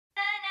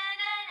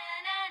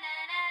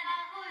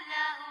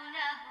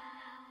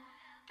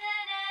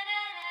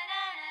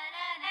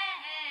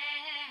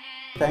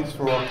Thanks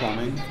for all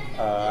coming.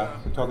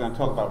 We're going to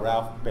talk about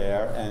Ralph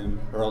Baer and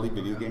early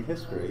video game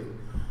history.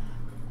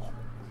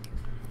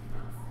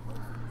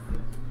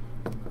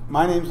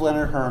 My name's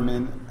Leonard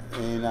Herman.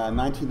 In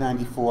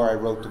 1994, I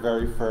wrote the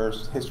very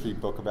first history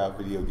book about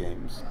video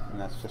games, and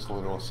that's just a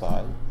little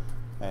aside.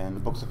 And the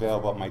book's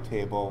available at my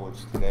table,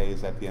 which today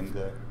is at the end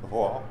of the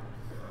hall.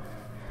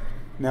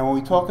 Now, when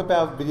we talk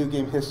about video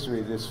game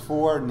history, there's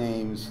four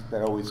names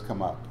that always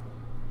come up.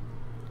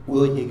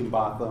 Willie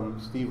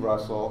Higginbotham, Steve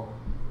Russell,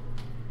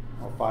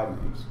 well,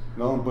 five names.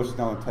 Nolan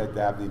Bushnell and Ted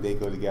Dabney, they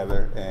go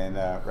together, and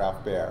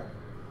Ralph Baer.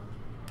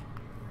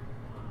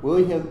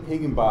 Willie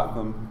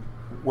Higginbotham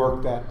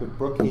worked at the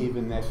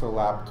Brookhaven National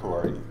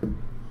Laboratory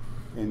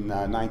in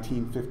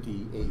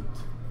 1958.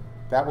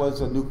 That was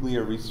a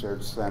nuclear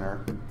research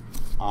center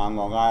on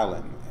Long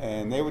Island,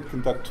 and they would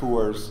conduct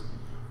tours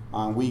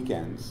on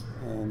weekends.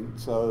 And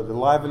so to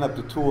liven up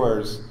the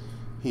tours,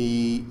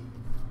 I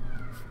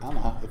don't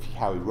know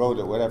how he wrote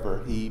it,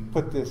 whatever, he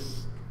put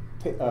this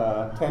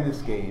tennis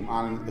game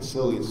on an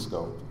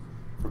oscilloscope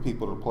for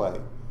people to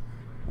play.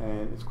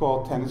 And it's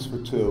called Tennis for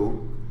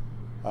Two.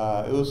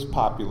 It was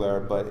popular,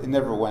 but it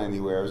never went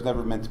anywhere. It was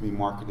never meant to be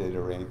marketed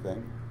or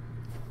anything.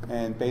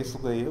 And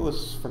basically, it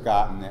was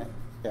forgotten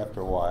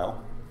after a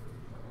while.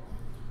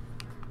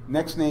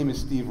 Next name is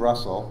Steve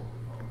Russell.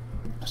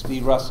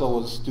 Steve Russell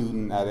was a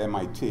student at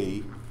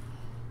MIT.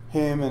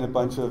 Him and a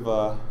bunch of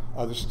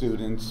other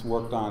students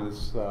worked on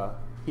this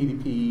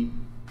PDP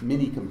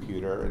mini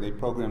computer, and they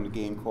programmed a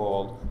game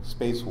called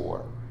Space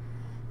War.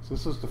 So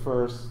this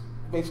was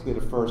basically the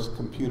first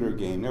computer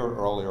game. There were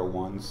earlier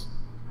ones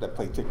that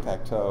played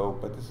tic-tac-toe,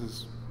 but this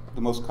is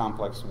the most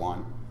complex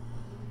one.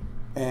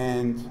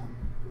 And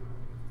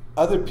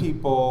other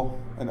people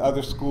and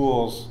other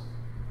schools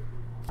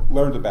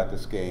learned about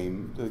this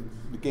game.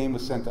 The game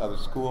was sent to other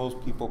schools,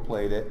 people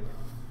played it,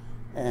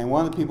 and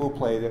one of the people who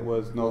played it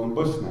was Nolan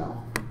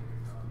Bushnell.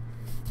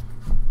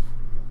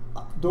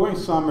 During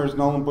summers,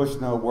 Nolan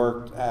Bushnell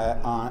worked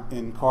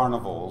in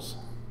carnivals,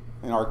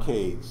 in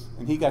arcades,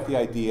 and he got the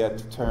idea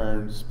to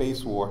turn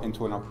Space War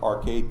into an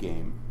arcade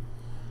game.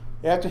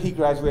 After he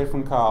graduated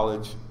from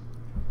college,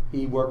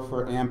 he worked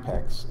for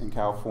Ampex in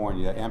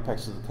California.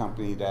 Ampex is a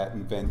company that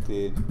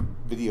invented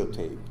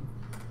videotape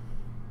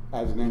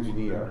as an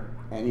engineer.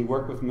 And he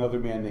worked with another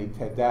man named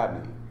Ted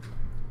Dabney.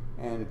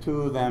 And the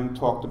two of them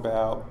talked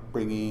about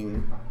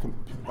bringing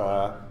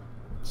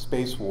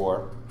Space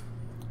War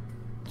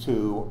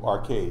to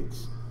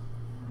arcades.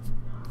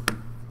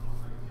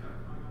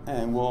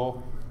 And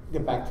we'll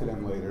get back to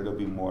them later. There'll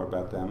be more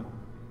about them.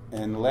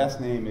 And the last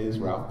name is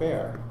Ralph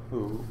Baer.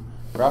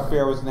 Ralph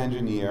Baer was an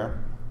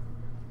engineer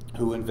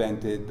who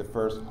invented the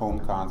first home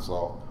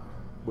console,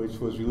 which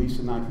was released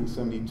in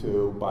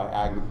 1972 by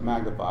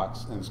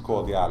Magnavox, and it's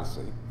called the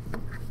Odyssey.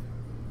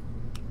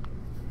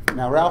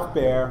 Now, Ralph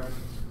Baer,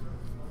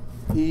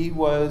 he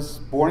was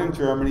born in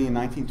Germany in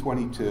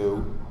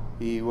 1922.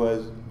 He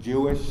was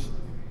Jewish,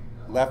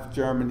 left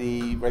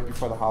Germany right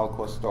before the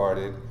Holocaust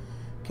started,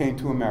 came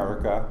to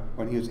America.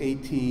 When he was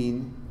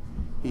 18,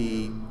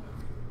 he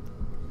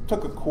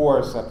took a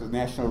course at the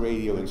National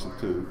Radio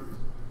Institute.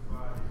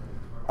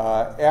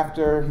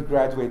 After he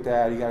graduated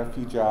that, he got a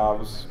few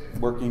jobs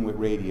working with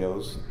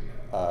radios,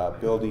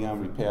 building them,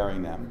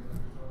 repairing them.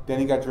 Then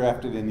he got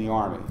drafted in the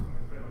Army.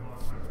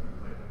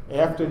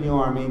 After the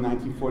Army, in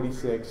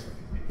 1946,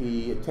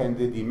 he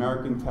attended the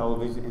American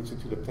Television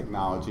Institute of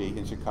Technology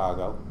in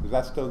Chicago. Does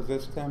that still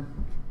exist, Tim?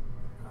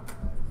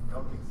 I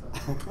don't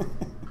think so.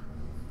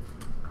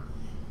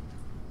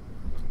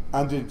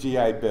 Under the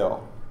GI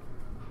Bill.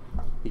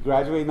 He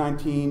graduated in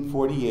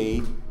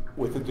 1948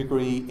 with a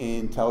degree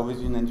in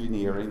television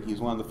engineering. He's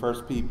one of the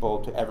first people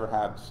to ever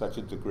have such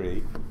a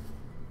degree.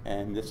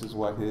 And this is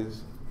what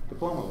his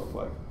diploma looked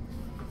like.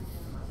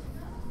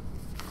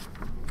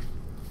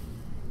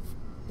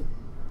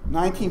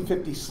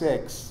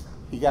 1956,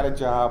 he got a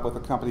job with a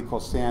company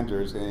called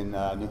Sanders in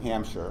New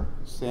Hampshire.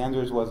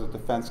 Sanders was a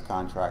defense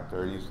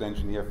contractor, and he was an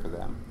engineer for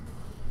them.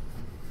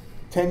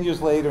 10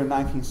 years later, in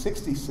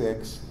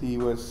 1966, he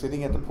was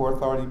sitting at the Port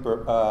Authority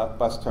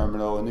bus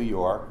terminal in New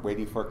York,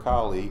 waiting for a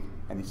colleague,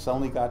 and he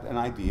suddenly got an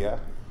idea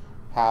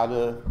how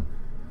to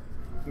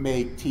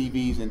make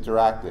TVs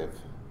interactive.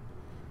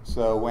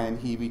 So when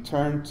he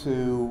returned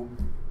to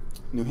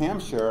New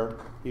Hampshire,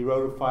 he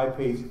wrote a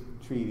 5-page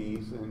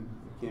treatise, and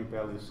you can't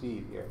barely see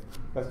it here.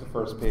 That's the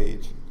first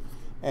page.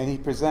 And he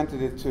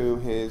presented it to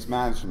his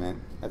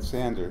management at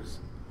Sanders.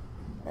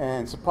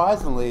 And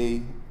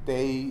surprisingly,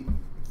 they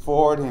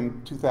forwarded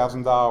him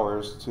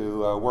 $2,000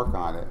 to work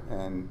on it.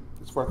 And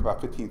it's worth about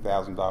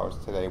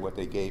 $15,000 today, what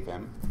they gave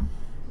him.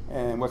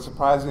 And what's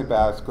surprising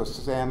about it is because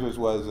Sanders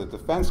was a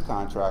defense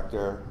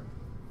contractor,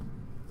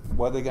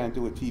 what are they going to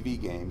do with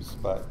TV games?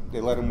 But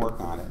they let him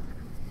work on it.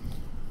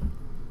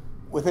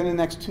 Within the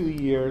next 2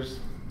 years,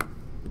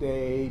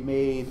 they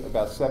made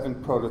about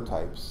 7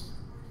 prototypes.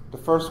 The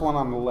first one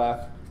on the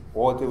left,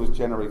 all it did was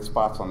generate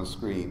spots on the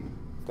screen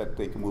that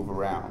they could move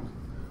around.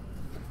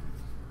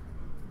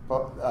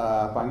 But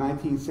by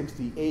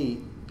 1968,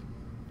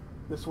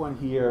 this one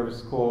here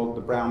is called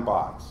the brown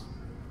box.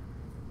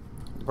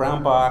 The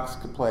brown box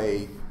could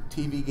play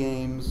TV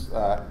games,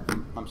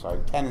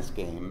 tennis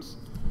games.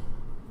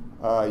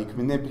 You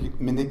can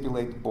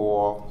manipulate the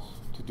ball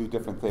to do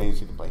different things.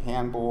 You can play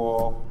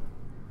handball,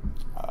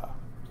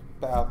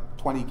 about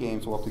 20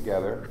 games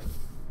altogether.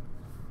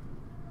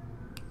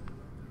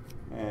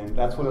 And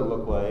that's what it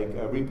looked like.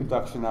 A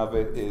reproduction of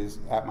it is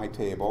at my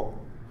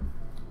table.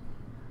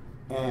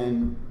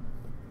 And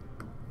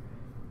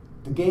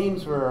the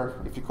games were,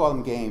 if you call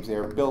them games, they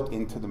were built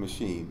into the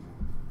machine.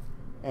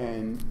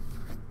 And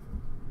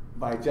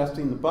by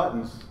adjusting the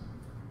buttons,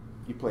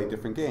 you play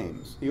different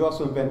games. He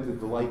also invented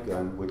the light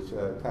gun, which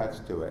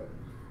attached to it.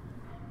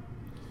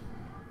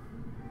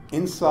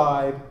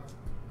 Inside,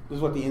 this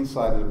is what the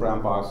inside of the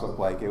brown box looked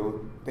like.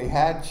 They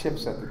had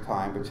chips at the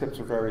time, but chips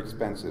are very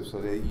expensive, so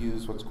they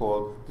used what's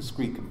called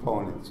discrete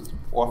components,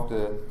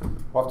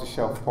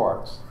 off-the-shelf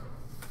parts.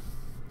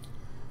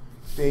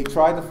 They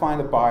tried to find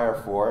a buyer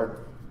for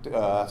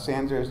it.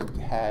 Sanders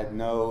had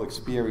no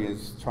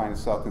experience trying to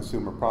sell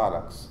consumer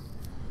products.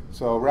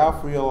 So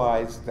Ralph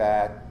realized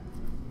that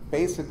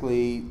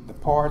basically the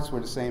parts were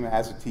the same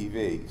as a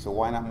TV, so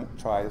why not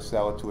try to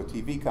sell it to a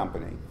TV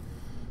company?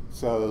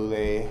 So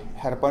they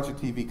had a bunch of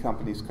TV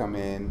companies come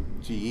in.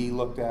 GE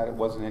looked at it,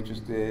 wasn't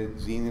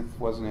interested. Zenith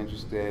wasn't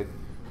interested.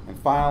 And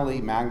finally,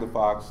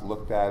 Magnavox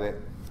looked at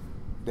it.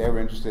 They were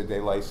interested,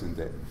 they licensed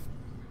it.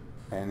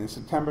 And in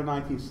September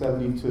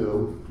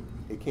 1972,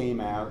 it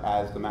came out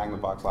as the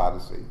Magnavox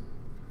Odyssey.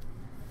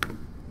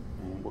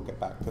 And we'll get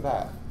back to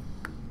that.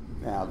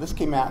 Now, this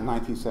came out in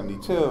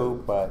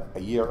 1972, but a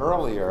year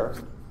earlier,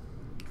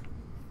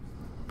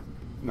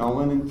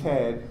 Nolan and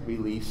Ted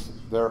released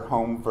their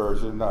home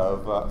version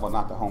of, well,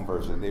 not the home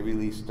version, they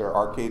released their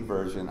arcade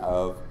version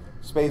of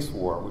Space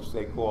War, which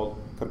they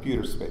called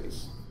Computer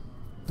Space.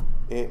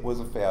 It was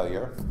a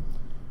failure.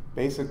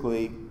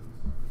 Basically,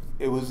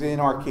 it was in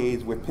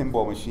arcades with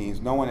pinball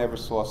machines. No one ever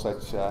saw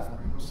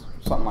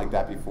something like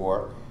that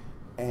before,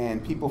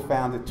 and people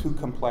found it too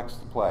complex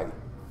to play.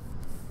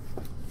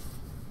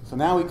 So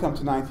now we come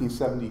to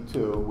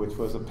 1972, which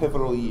was a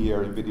pivotal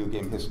year in video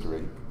game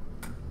history.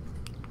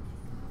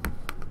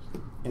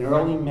 In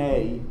early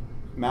May,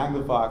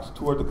 Magnavox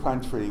toured the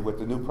country with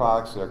the new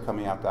products that are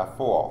coming out that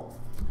fall.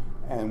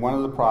 And one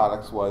of the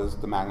products was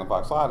the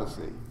Magnavox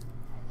Odyssey.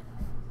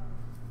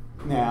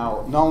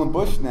 Now, Nolan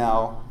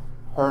Bushnell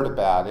heard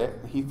about it.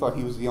 He thought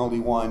he was the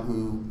only one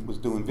who was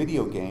doing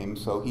video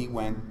games, so he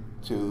went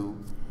to,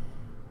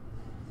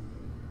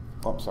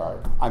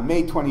 on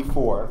May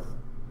 24th,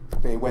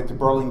 they went to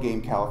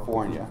Burlingame,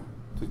 California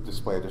to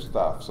display their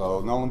stuff.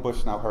 So Nolan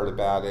Bushnell heard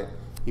about it.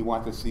 He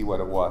wanted to see what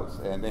it was.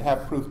 And they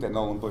have proof that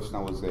Nolan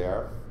Bushnell was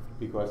there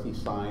because he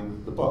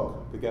signed the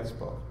book, the guest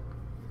book.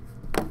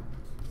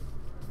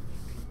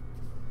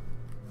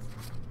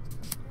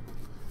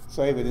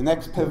 So anyway, the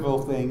next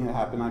pivotal thing that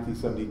happened in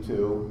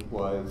 1972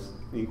 was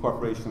the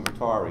incorporation of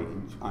Atari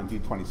on June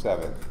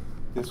 27th.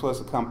 This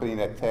was a company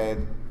that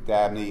Ted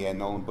Dabney and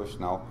Nolan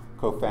Bushnell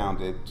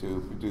co-founded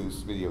to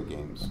produce video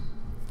games.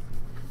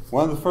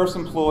 One of the first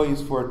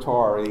employees for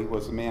Atari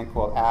was a man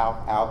called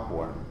Al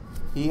Alcorn.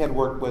 He had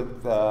worked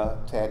with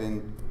Ted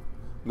and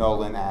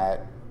Nolan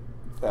at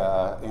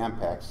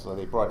Ampex, so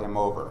they brought him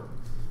over.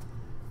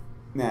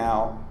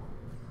 Now,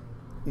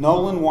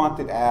 Nolan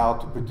wanted Al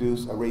to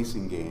produce a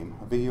racing game,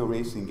 a video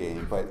racing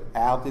game, but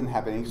Al didn't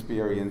have any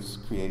experience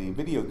creating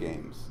video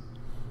games.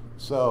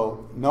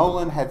 So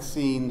Nolan had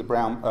seen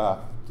the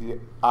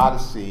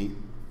Odyssey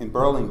in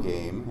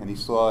Burlingame, and he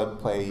saw it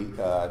play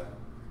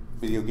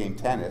video game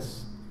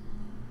tennis.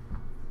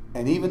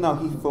 And even though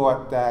he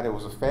thought that it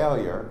was a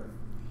failure,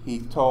 he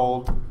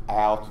told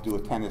Al to do a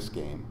tennis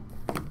game.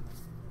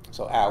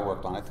 So Al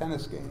worked on a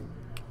tennis game.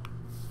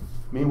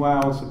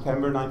 Meanwhile, in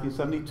September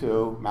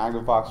 1972,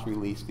 Magnavox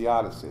released the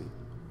Odyssey.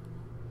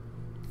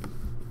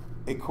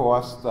 It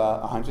cost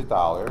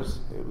 $100.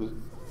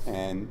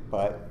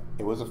 But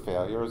it was a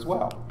failure as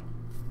well.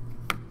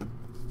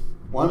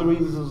 One of the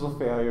reasons it was a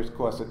failure is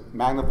because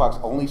Magnavox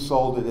only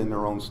sold it in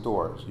their own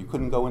stores. You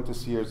couldn't go into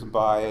Sears and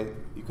buy it.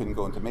 You couldn't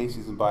go into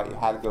Macy's and buy it. You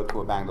had to go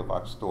to a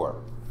Magnavox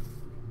store.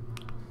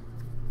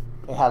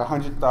 It had a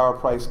 $100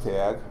 price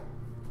tag,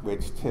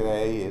 which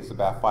today is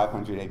about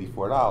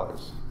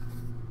 $584.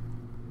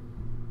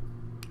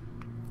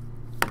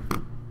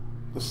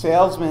 The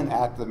salesmen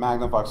at the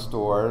Magnavox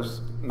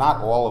stores,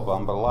 not all of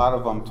them, but a lot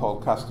of them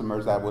told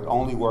customers that it would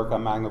only work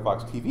on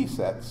Magnavox TV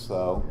sets,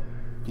 so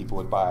people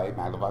would buy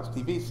Magnavox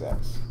TV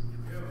sets.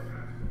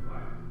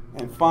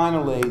 And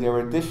finally, there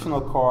were additional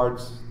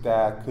cards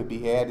that could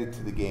be added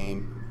to the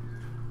game,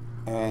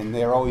 and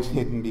they're always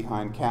hidden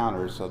behind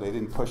counters, so they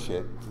didn't push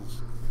it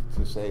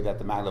to say that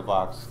the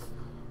Magnavox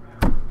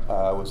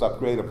was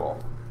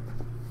upgradable.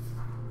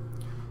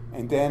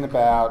 And then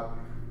about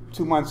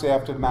 2 months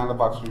after the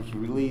Magnavox was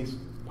released,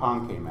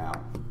 Pong came out.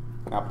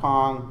 Now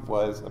Pong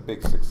was a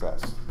big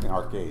success in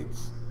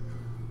arcades.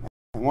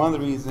 And one of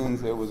the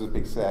reasons it was a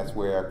big success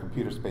where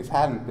Computer Space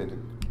hadn't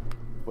been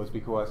was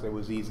because it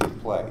was easy to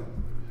play.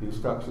 The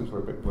instructions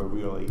were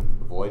really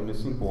avoid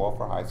missing ball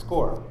for high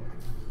score.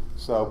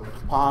 So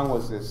Pong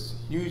was this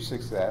huge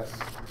success.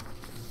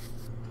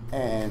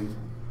 And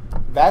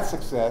that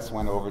success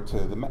went over to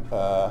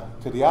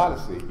the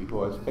Odyssey,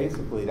 because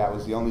basically that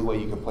was the only way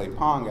you could play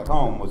Pong at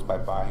home, was by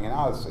buying an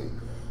Odyssey.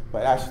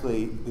 But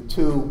actually, the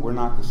two were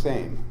not the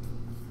same.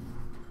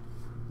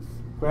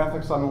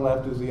 Graphics on the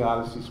left is the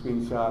Odyssey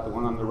screenshot, the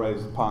one on the right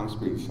is the Pong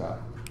screenshot.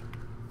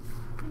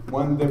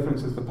 One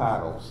difference is the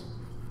paddles.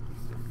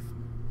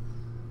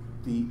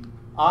 The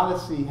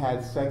Odyssey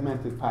had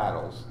segmented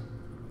paddles,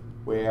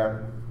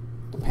 where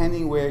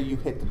depending where you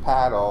hit the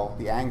paddle,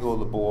 the angle of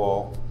the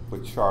ball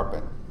would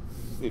sharpen.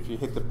 If you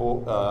hit the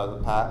ball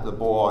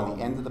on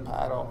the end of the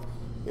paddle,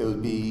 it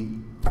would be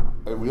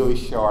a really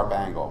sharp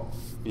angle.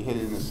 If you hit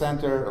it in the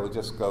center, it would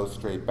just go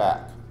straight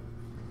back.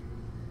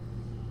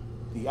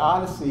 The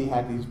Odyssey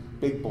had these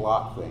big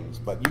block things,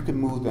 but you could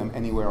move them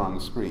anywhere on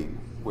the screen,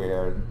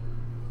 where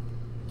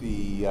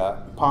the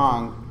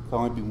Pong can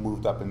only be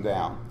moved up and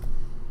down.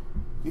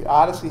 The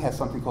Odyssey has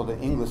something called the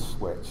English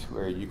switch,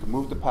 where you can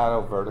move the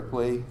paddle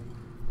vertically,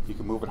 you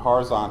can move it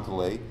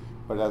horizontally,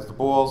 but as the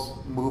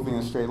ball's moving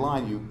in a straight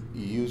line, you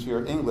use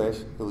your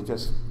English, it will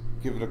just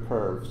give it a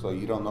curve, so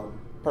you don't know,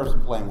 the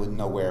person playing wouldn't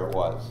know where it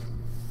was.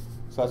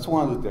 So that's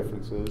one of the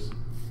differences.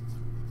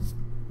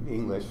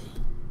 English,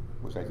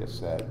 which I just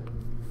said.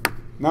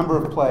 Number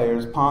of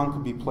players, Pong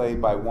could be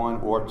played by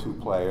 1 or 2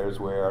 players,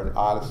 where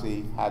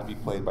Odyssey had to be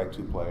played by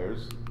 2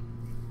 players.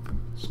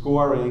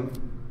 Scoring,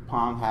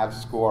 Pong had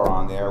score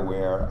on there,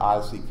 where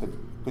Odyssey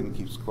couldn't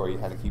keep score, you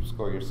had to keep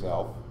score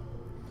yourself.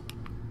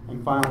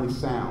 And finally,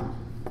 sound.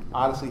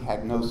 Odyssey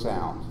had no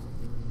sound.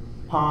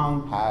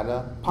 Pong had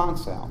a Pong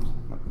sound,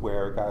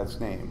 where it got its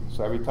name.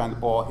 So every time the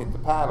ball hit the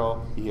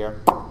paddle, you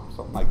hear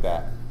something like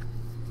that.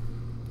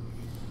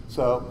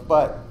 So,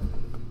 but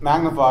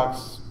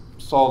Magnavox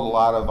sold a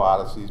lot of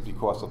Odysseys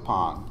because of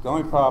Pong. The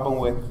only problem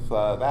with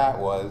that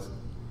was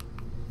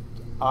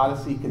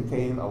Odyssey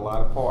contained a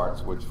lot of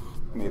parts, which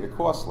made it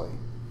costly.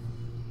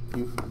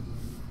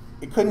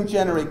 It couldn't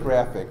generate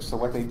graphics, so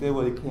what they did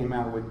was they came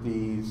out with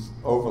these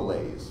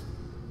overlays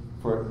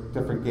for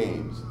different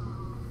games.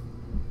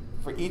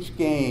 For each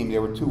game,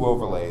 there were 2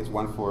 overlays,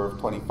 one for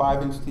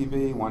 25-inch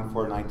TV, one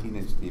for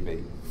 19-inch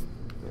TV.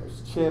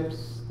 There's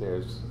chips,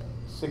 there's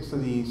 6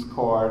 of these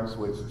cards,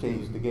 which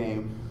changed the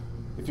game.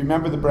 If you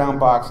remember the brown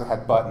box that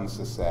had buttons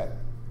to set,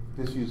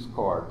 this used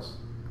cards.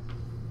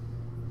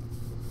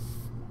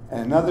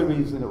 And another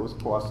reason it was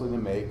costly to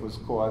make was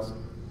because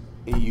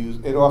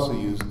it also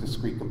used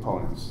discrete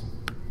components,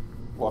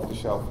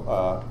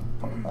 off-the-shelf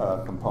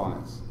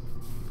components.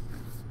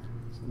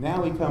 So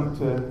now we come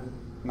to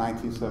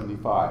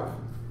 1975.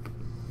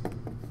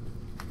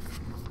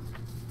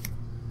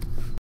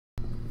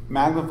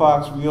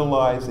 Magnavox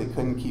realized they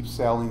couldn't keep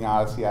selling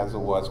Odyssey as it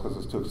was because it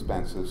was too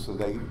expensive, so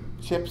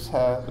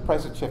the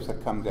price of chips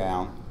had come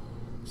down,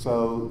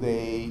 so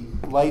they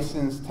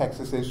licensed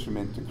Texas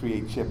Instruments to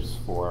create chips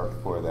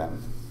for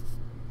them.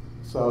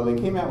 So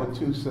they came out with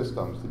 2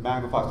 systems, the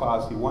Magnavox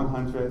Odyssey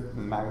 100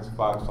 and the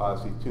Magnavox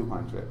Odyssey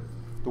 200.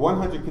 The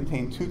 100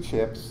 contained 2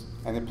 chips,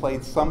 and it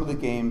played some of the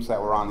games that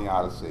were on the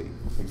Odyssey,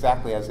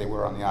 exactly as they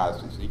were on the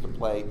Odyssey. So you could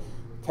play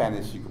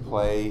tennis, you could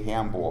play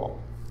handball.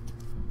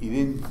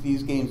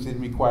 These games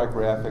didn't require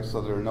graphics,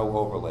 so there were no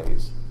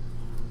overlays.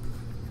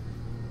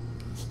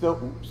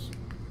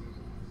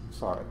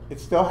 It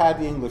still had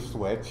the English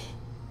switch,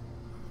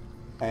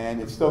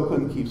 and it still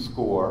couldn't keep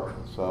score,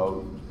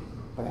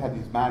 but it had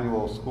these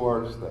manual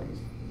scores things.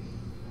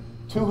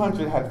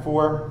 200 had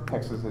 4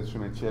 Texas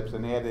Instrument chips,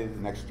 and they added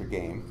an extra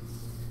game.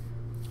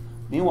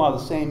 Meanwhile,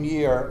 the same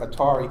year,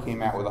 Atari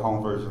came out with a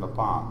home version of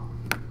Pong.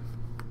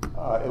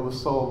 It was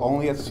sold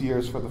only at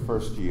Sears for the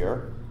first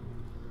year,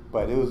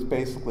 but it was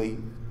basically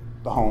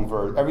the home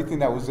version. Everything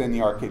that was in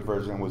the arcade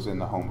version was in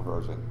the home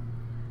version.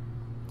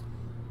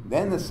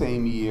 Then the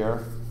same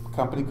year, a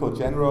company called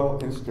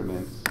General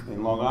Instruments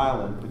in Long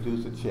Island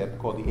produced a chip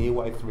called the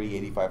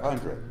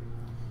AY3-8500.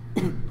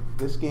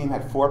 This game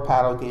had 4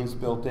 paddle games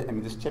built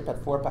in. This chip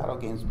had 4 paddle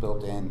games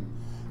built in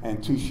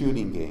and 2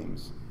 shooting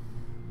games.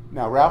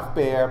 Now Ralph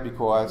Baer,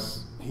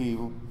 because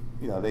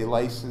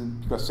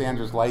because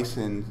Sanders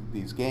licensed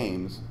these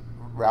games,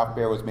 Ralph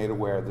Baer was made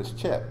aware of this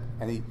chip,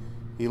 and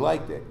he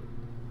liked it,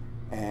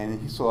 and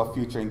he saw a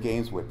future in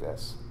games with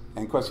this.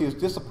 And because he was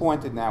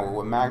disappointed now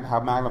with how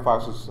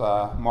Magnavox was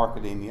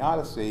marketing the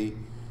Odyssey,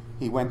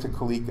 he went to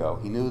Coleco.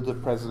 He knew the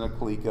president of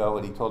Coleco,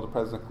 and he told the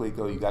president of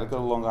Coleco, you got to go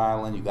to Long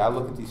Island, you got to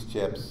look at these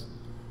chips,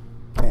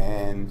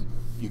 and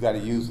you got to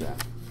use them.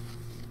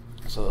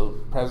 So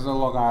the president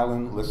of Long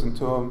Island listened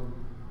to him,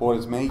 bought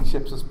as many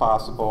chips as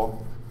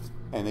possible,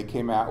 and they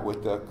came out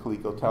with the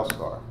Coleco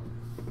Telstar.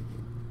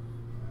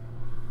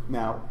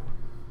 Now,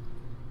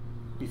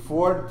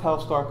 before the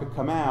Telstar could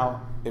come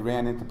out, it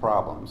ran into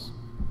problems.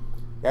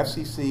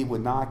 FCC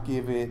would not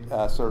give it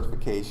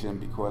certification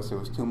because there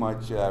was too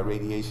much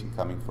radiation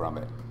coming from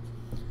it.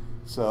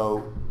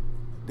 So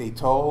they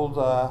told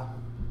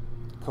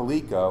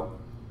Coleco,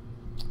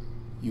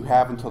 you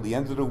have until the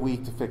end of the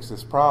week to fix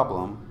this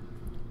problem,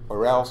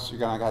 or else you're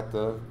going to have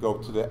to go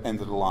to the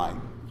end of the line.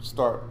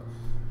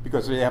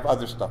 Because they have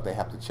other stuff they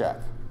have to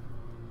check.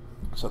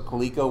 So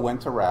Coleco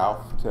went to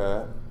Ralph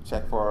to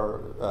check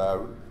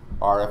for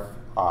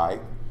RFI.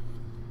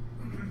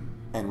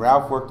 And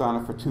Ralph worked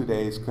on it for 2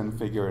 days, couldn't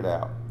figure it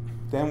out.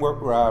 Then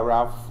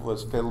Ralph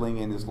was fiddling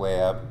in his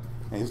lab,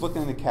 and he's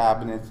looking in the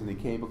cabinets, and he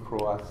came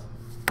across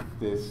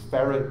this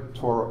ferret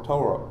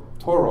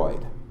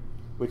toroid,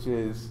 which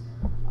is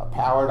a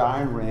powered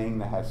iron ring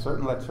that has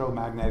certain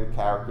electromagnetic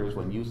characters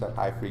when used at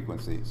high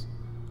frequencies.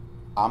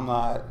 I'm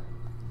not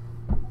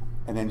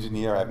an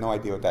engineer, I have no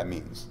idea what that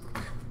means.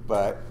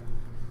 But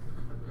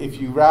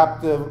if you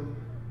wrap the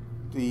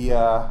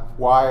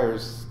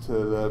wires to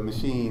the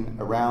machine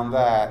around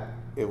that,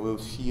 it will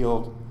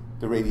shield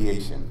the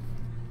radiation.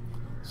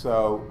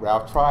 So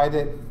Ralph tried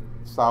it,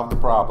 solved the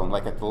problem,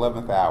 like at the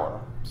 11th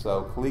hour.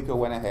 So Coleco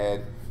went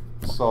ahead,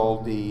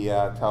 sold the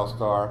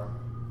Telstar,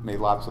 made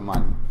lots of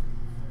money.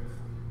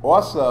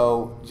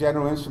 Also,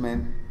 General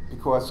Instrument,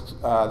 because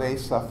they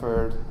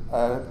suffered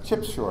a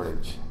chip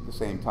shortage at the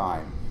same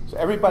time. So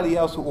everybody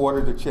else who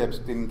ordered the chips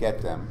didn't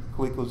get them.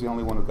 Coleco was the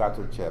only one who got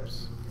their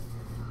chips.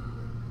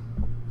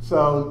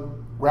 So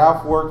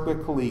Ralph worked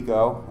with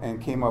Coleco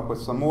and came up with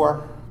some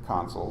more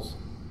consoles.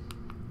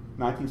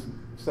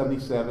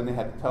 1977, they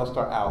had the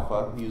Telstar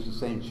Alpha, used the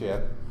same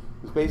chip.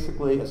 It was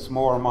basically a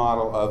smaller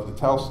model of the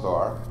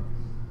Telstar.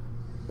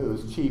 It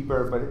was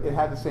cheaper, but it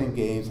had the same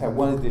games, had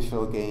one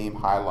additional game,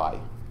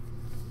 Highlight.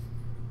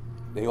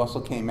 They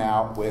also came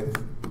out with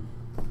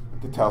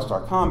the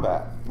Telstar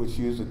Combat, which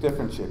used a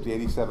different chip, the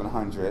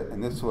 8700,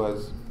 and this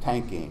was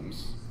tank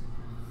games.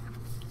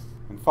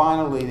 And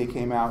finally, they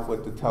came out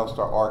with the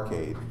Telstar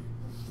Arcade.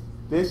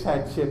 This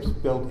had chips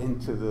built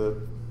into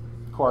the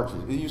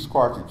cartridge. They used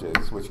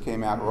cartridges, which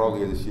came out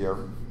earlier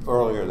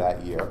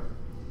that year.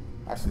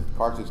 Actually, the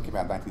cartridge came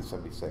out in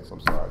 1976,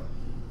 I'm sorry.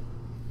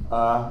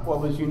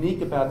 What was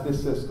unique about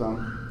this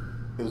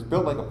system, it was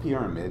built like a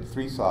pyramid,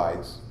 3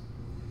 sides.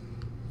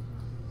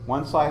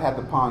 One side had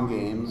the Pong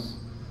games,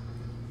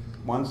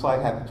 one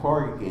side had the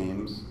target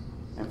games,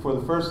 and for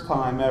the first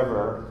time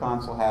ever, the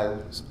console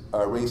had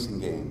racing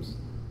games,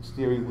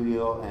 steering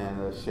wheel and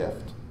a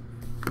shift.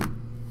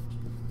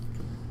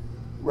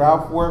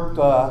 Ralph worked,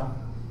 a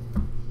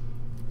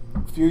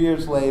few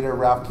years later,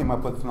 Ralph came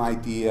up with an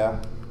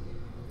idea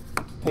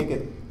to take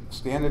a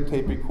standard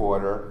tape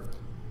recorder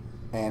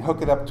and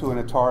hook it up to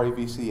an Atari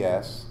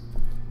VCS,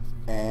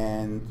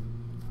 and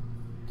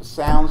the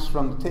sounds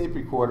from the tape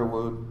recorder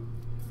would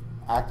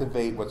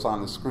activate what's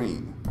on the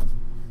screen.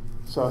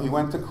 So he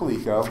went to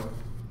Coleco,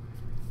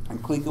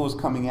 and Coleco was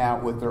coming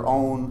out with their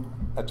own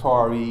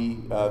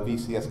Atari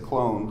VCS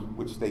clone,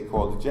 which they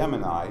called the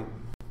Gemini.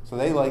 So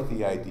they liked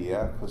the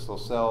idea, because they'll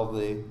sell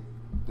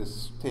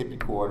this tape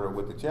recorder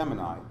with the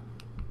Gemini.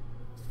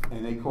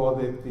 And they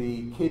called it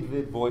the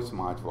KidVid voice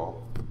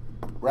module.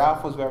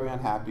 Ralph was very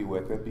unhappy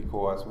with it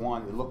because,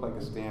 one, it looked like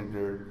a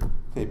standard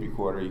tape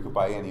recorder you could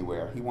buy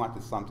anywhere. He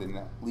wanted something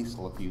that at least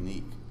looked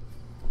unique.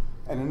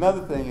 And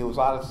another thing, it was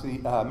Odyssey,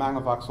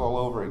 Magnavox all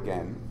over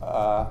again.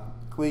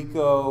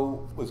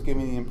 Coleco was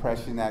giving the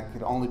impression that it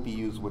could only be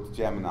used with the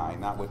Gemini,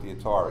 not with the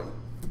Atari.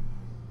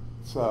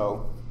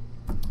 So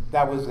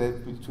that was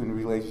it between the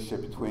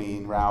relationship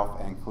between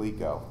Ralph and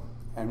Coleco.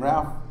 And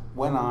Ralph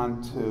went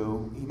on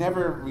to, he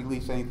never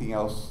released anything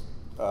else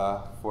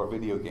for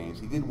video games.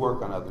 He did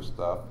work on other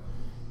stuff.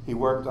 He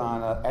worked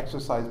on an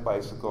exercise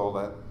bicycle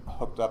that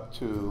hooked up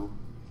to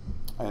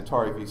an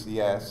Atari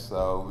VCS,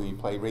 so when you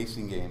play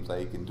racing games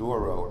like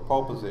Enduro or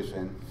Pole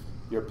Position,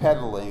 you're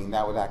pedaling,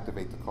 that would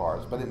activate the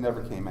cars, but it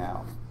never came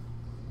out.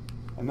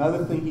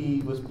 Another thing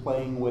he was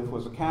playing with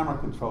was a camera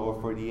controller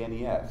for the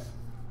NES.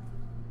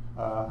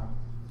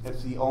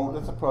 That's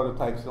a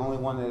prototype, it's the only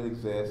one that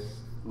exists.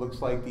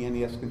 Looks like the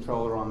NES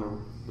controller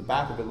on the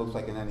back of it looks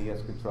like an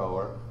NES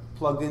controller.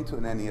 Plugged into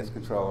an NES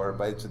controller,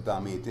 but it's a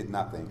dummy, it did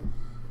nothing.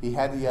 He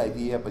had the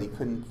idea, but he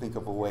couldn't think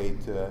of a way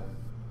to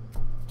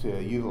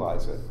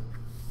utilize it.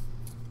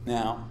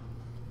 Now,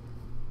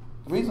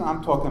 the reason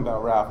I'm talking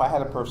about Ralph, I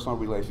had a personal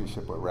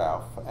relationship with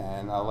Ralph,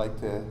 and I'd like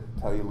to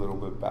tell you a little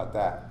bit about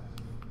that.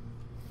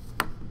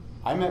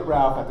 I met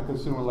Ralph at the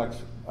Consumer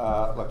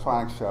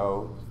Electronics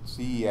Show,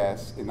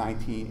 CES, in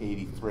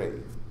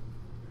 1983.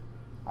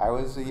 I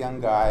was a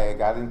young guy, I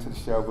got into the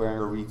show wearing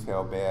a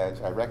retail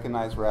badge. I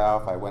recognized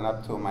Ralph, I went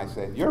up to him, I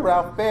said, "You're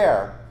Ralph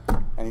Baer."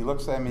 And he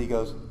looks at me, he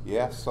goes,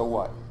 "Yeah, so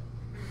what?"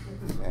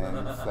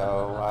 And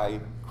so I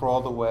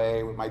crawled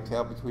away with my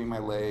tail between my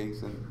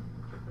legs, and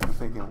I'm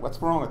thinking,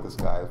 what's wrong with this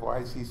guy? Why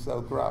is he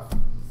so gruff?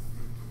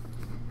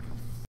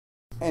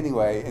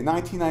 Anyway, in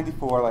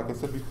 1994, like I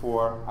said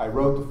before, I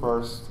wrote the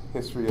first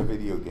history of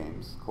video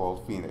games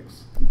called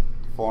Phoenix, The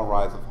Fall and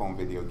Rise of Home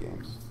Video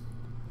Games.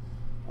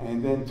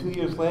 And then 2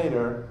 years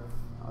later,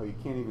 oh, you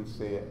can't even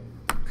see it,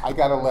 I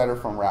got a letter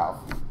from Ralph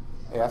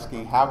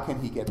asking how can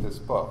he get this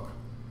book.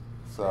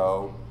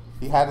 So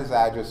he had his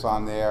address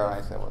on there, and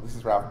I said, well, this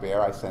is Ralph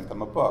Baer. I sent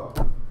him a book.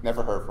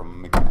 Never heard from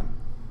him again.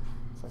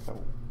 So I said,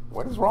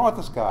 what is wrong with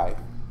this guy?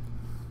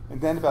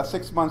 And then about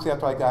 6 months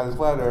after I got his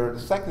letter, the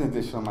second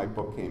edition of my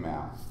book came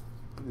out.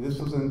 This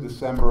was in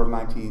December of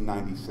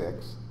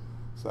 1996.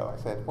 So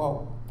I said,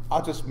 well,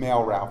 I'll just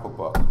mail Ralph a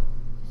book.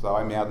 So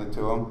I mailed it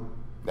to him.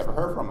 Never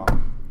heard from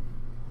him.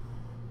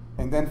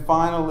 And then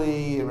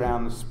finally,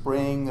 around the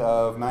spring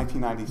of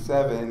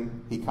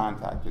 1997, he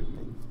contacted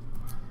me.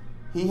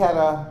 He had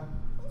a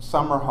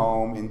summer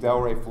home in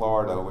Delray,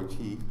 Florida,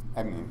 he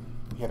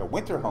had a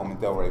winter home in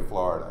Delray,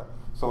 Florida.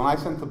 So when I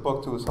sent the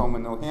book to his home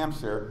in New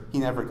Hampshire, he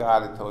never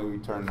got it until he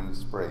returned in the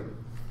spring.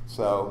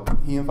 So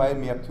he invited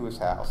me up to his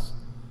house.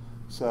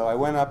 So I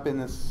went up in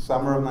the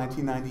summer of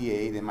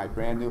 1998 in my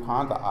brand new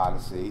Honda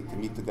Odyssey to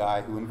meet the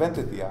guy who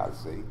invented the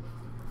Odyssey.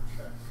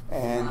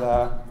 And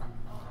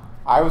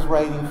I was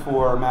writing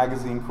for a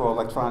magazine called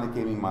Electronic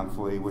Gaming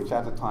Monthly, which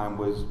at the time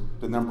was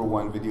the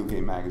 #1 video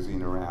game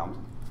magazine around.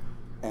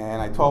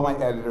 And I told my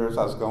editors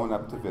I was going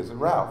up to visit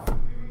Ralph.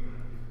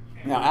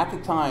 Now at the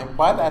time,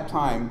 by that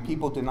time,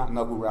 people did not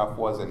know who Ralph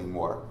was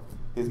anymore.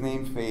 His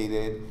name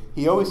faded.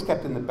 He always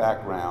kept in the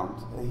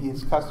background.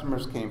 His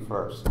customers came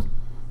first.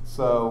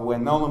 So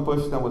when Nolan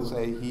Bushnell would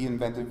say he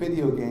invented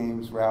video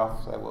games,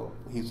 Ralph said, well,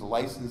 he's a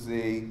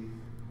licensee.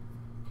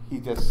 He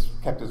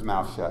just kept his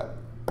mouth shut.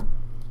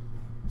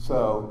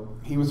 So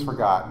he was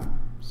forgotten.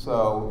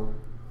 So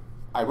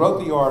I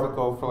wrote the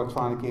article for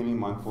Electronic Gaming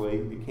Monthly.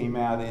 It came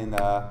out in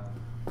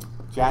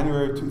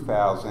January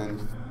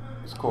 2000.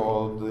 It's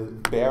called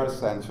the Baer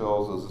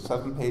Essentials. It was a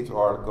 7-page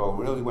article,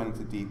 really went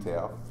into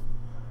detail.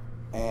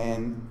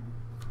 And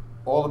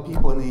all the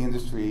people in the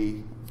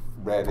industry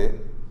read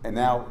it, and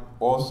now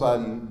all of a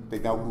sudden they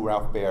know who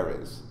Ralph Baer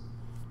is.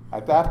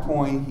 At that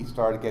point, he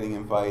started getting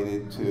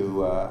invited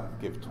to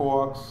give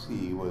talks.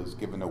 He was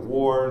given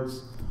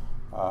awards.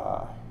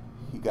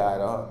 He got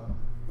a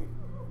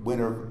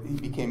winner. He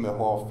became a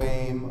Hall of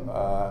Fame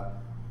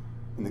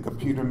in the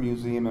Computer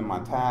Museum in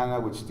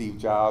Montana, which Steve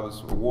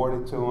Jobs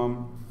awarded to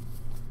him.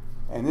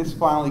 And this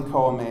finally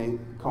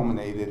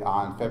culminated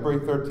on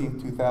February 13,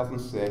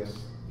 2006,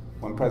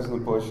 when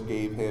President Bush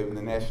gave him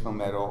the National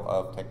Medal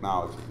of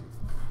Technology.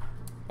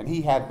 And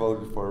he had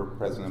voted for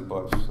President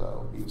Bush,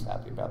 so he was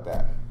happy about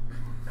that.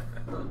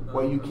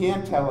 What you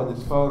can't tell in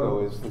this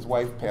photo is his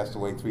wife passed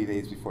away 3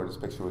 days before this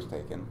picture was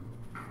taken.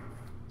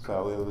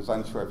 So it was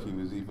unsure if he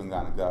was even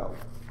going to go.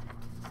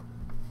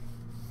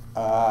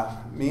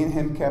 Me and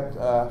him kept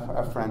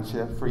a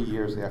friendship for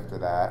years after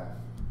that.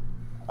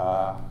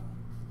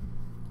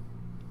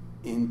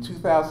 In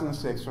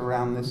 2006,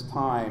 around this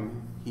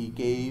time, he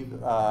gave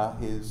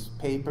his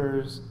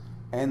papers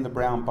and the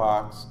brown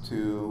box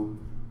to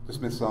the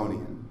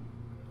Smithsonian.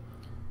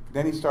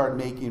 Then he started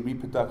making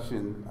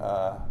reproduction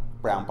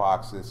brown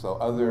boxes so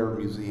other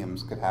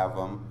museums could have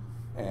them,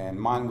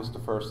 and mine was the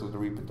first of the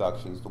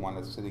reproductions, the one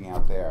that's sitting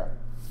out there.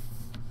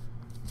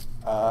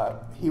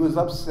 He was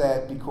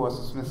upset because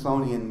the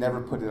Smithsonian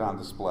never put it on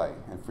display,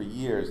 and for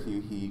years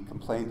he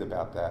complained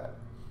about that.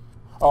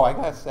 Oh, I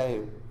gotta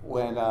say,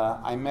 when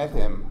I met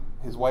him,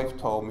 his wife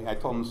told me, I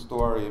told him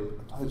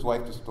his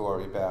wife the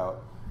story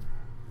about,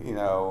 you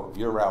know,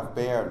 you're Ralph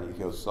Baer, and he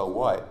goes, so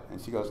what? And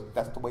she goes,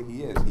 that's the way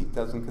he is. He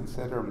doesn't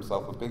consider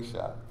himself a big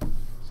shot.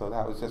 So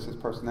that was just his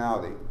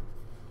personality.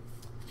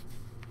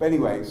 But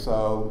anyway,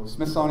 so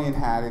Smithsonian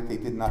had it, they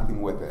did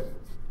nothing with it.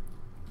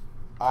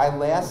 I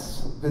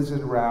last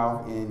visited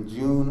Ralph in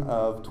June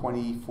of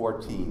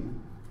 2014.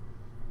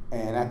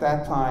 And at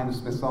that time, the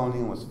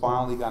Smithsonian was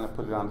finally going to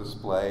put it on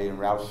display, and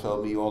Ralph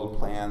showed me all the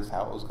plans,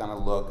 how it was going to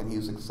look, and he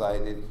was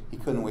excited. He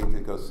couldn't wait to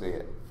go see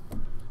it.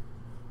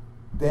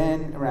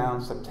 Then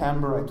around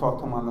September, I talked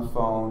to him on the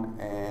phone,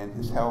 and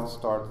his health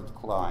started to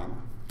decline.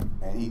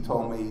 And he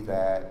told me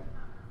that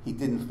he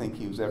didn't think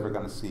he was ever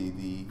going to see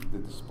the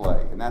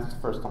display. And that's the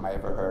first time I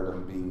ever heard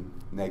him being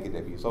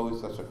negative. He was always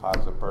such a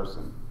positive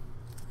person.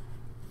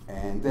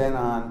 And then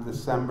on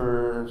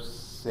December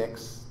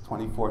 6th,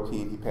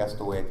 2014, he passed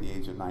away at the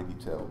age of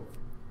 92.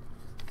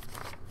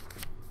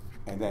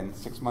 And then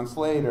 6 months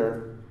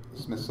later,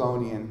 the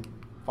Smithsonian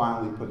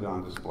finally put it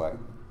on display.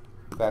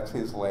 That's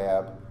his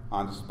lab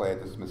on display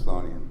at the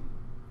Smithsonian.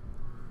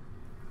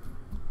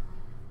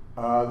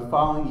 The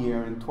following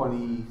year, in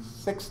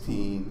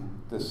 2016,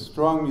 the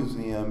Strong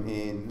Museum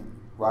in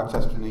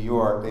Rochester, New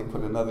York, they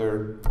put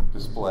another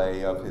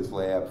display of his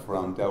lab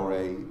from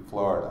Delray,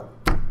 Florida.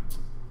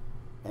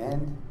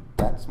 And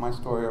that's my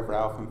story of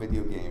Ralph and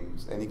video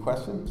games. Any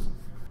questions?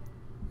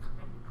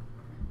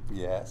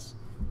 Yes.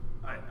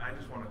 I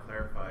just want to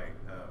clarify,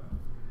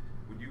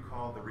 would you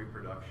call the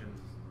reproductions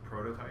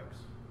prototypes,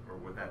 or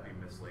would that be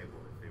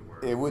mislabeled if they were?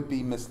 It would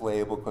be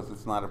mislabeled because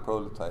it's not a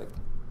prototype.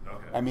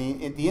 Okay. I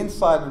mean, the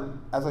inside,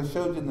 as I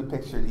showed you in the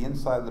picture, the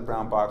inside of the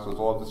brown box was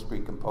all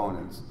discrete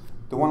components.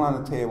 The one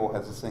on the table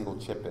has a single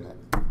chip in it.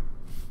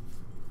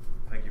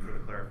 Thank you for the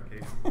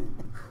clarification.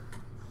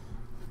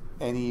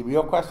 Any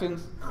real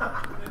questions?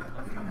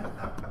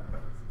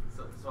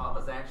 So I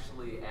was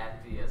actually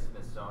at the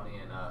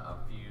Smithsonian a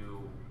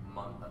few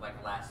months,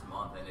 like last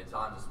month, and it's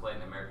on display in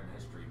the American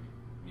History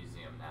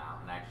Museum now,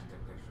 and I actually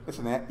took pictures. It's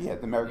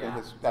the American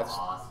History. That's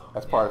awesome.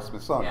 That's part of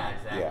Smithsonian. Yeah,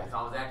 exactly. Yeah. So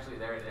I was actually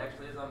there. It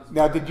actually is on display.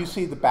 Now, did you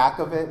see the back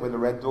of it where the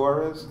red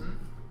door is? Mm-hmm.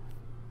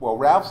 Well,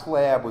 Ralph's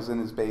lab was in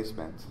his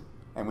basement,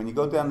 and when you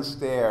go down the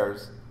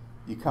stairs,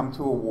 you come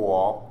to a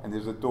wall, and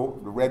there's a door.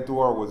 The red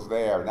door was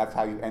there, and that's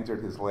how you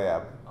entered his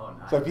lab. Oh,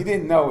 nice. So if you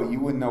didn't know it, you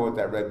wouldn't know what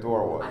that red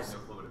door I was. have no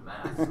clue what it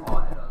man. I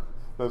saw it.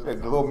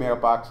 And the little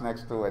mailbox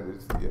next to it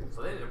is, yeah.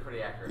 So they did a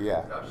pretty accurate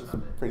Yeah, production it's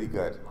of it. pretty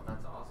good. Well,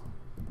 that's awesome.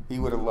 He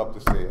would have loved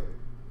to see it.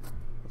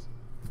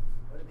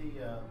 Where did he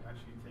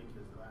actually take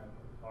his lab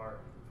art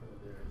and put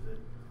it there? Is it?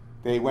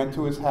 They went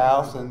to his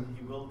house and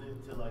He willed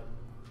it to like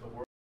the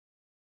world.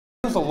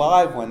 he was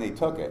alive when they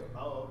took it.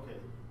 Oh, okay.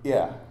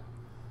 Yeah.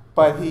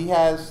 But he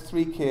has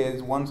 3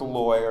 kids. One's a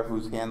lawyer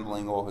who's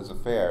handling all his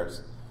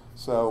affairs.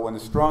 So when the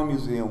Strong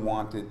Museum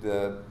wanted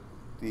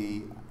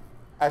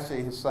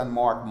actually his son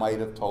Mark might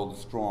have told the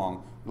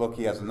Strong, look,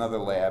 he has another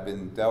lab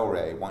in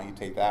Delray, why don't you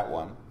take that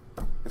one?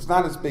 It's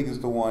not as big as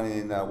the one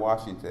in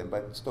Washington,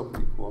 but it's still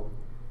pretty cool.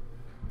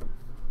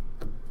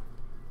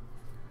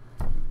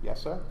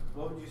 Yes, sir?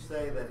 What would you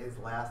say that his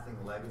lasting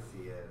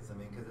legacy is? I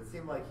mean, because it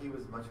seemed like he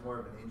was much more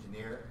of an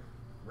engineer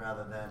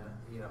rather than,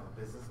 a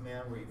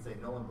businessman, where you'd say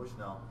Nolan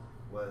Bushnell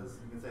was,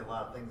 you can say a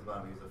lot of things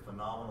about him, he was a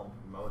phenomenal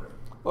promoter.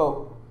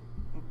 Well,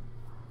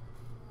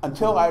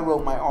 until I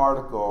wrote my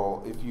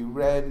article, if you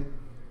read,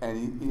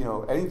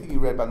 anything you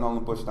read about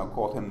Nolan Bushnell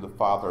called him the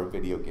father of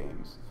video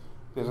games.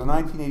 There's a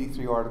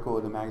 1983 article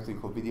in a magazine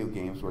called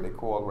Videogames where they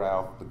called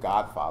Ralph the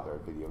godfather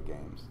of video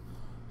games.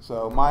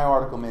 So my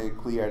article made it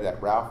clear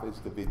that Ralph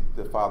is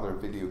the father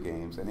of video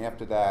games, and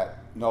after that,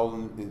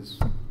 Nolan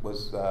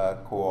was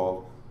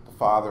called the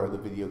father of the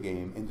video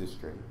game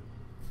industry.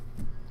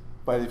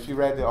 But if you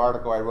read the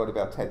article I wrote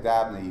about Ted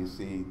Dabney, you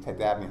see Ted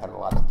Dabney had a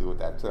lot to do with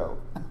that too.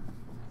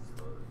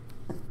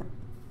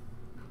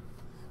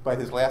 But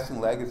his lasting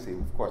legacy,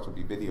 of course, would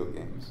be video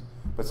games.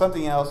 But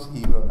something else, I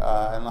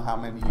don't know how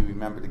many of you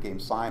remember the game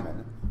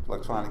Simon,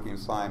 electronic game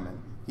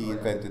Simon. He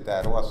invented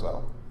that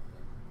also.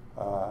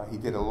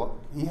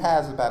 He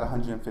has about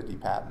 150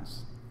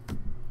 patents.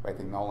 I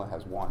think Nolan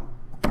has 1.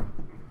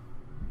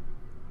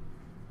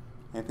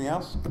 Anything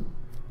else?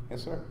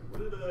 Yes, sir? What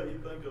did he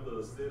think of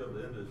the state of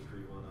the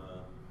industry when,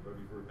 right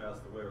before he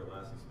passed away or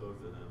last you spoke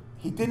to him?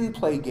 He didn't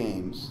play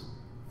games,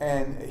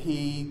 and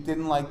he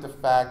didn't like the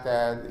fact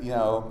that,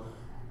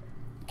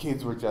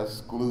 kids were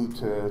just glued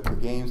to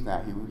games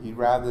now. He'd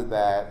rather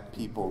that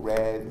people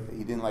read.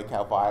 He didn't like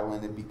how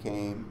violent it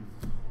became.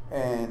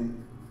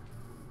 And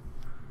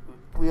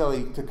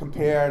really, to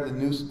compare the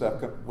new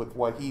stuff with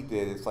what he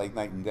did, it's like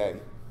night and day.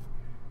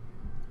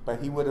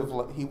 But he would have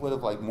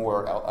liked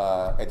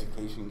more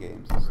education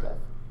games and stuff.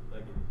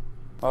 Thank you.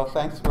 Well,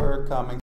 thanks for coming.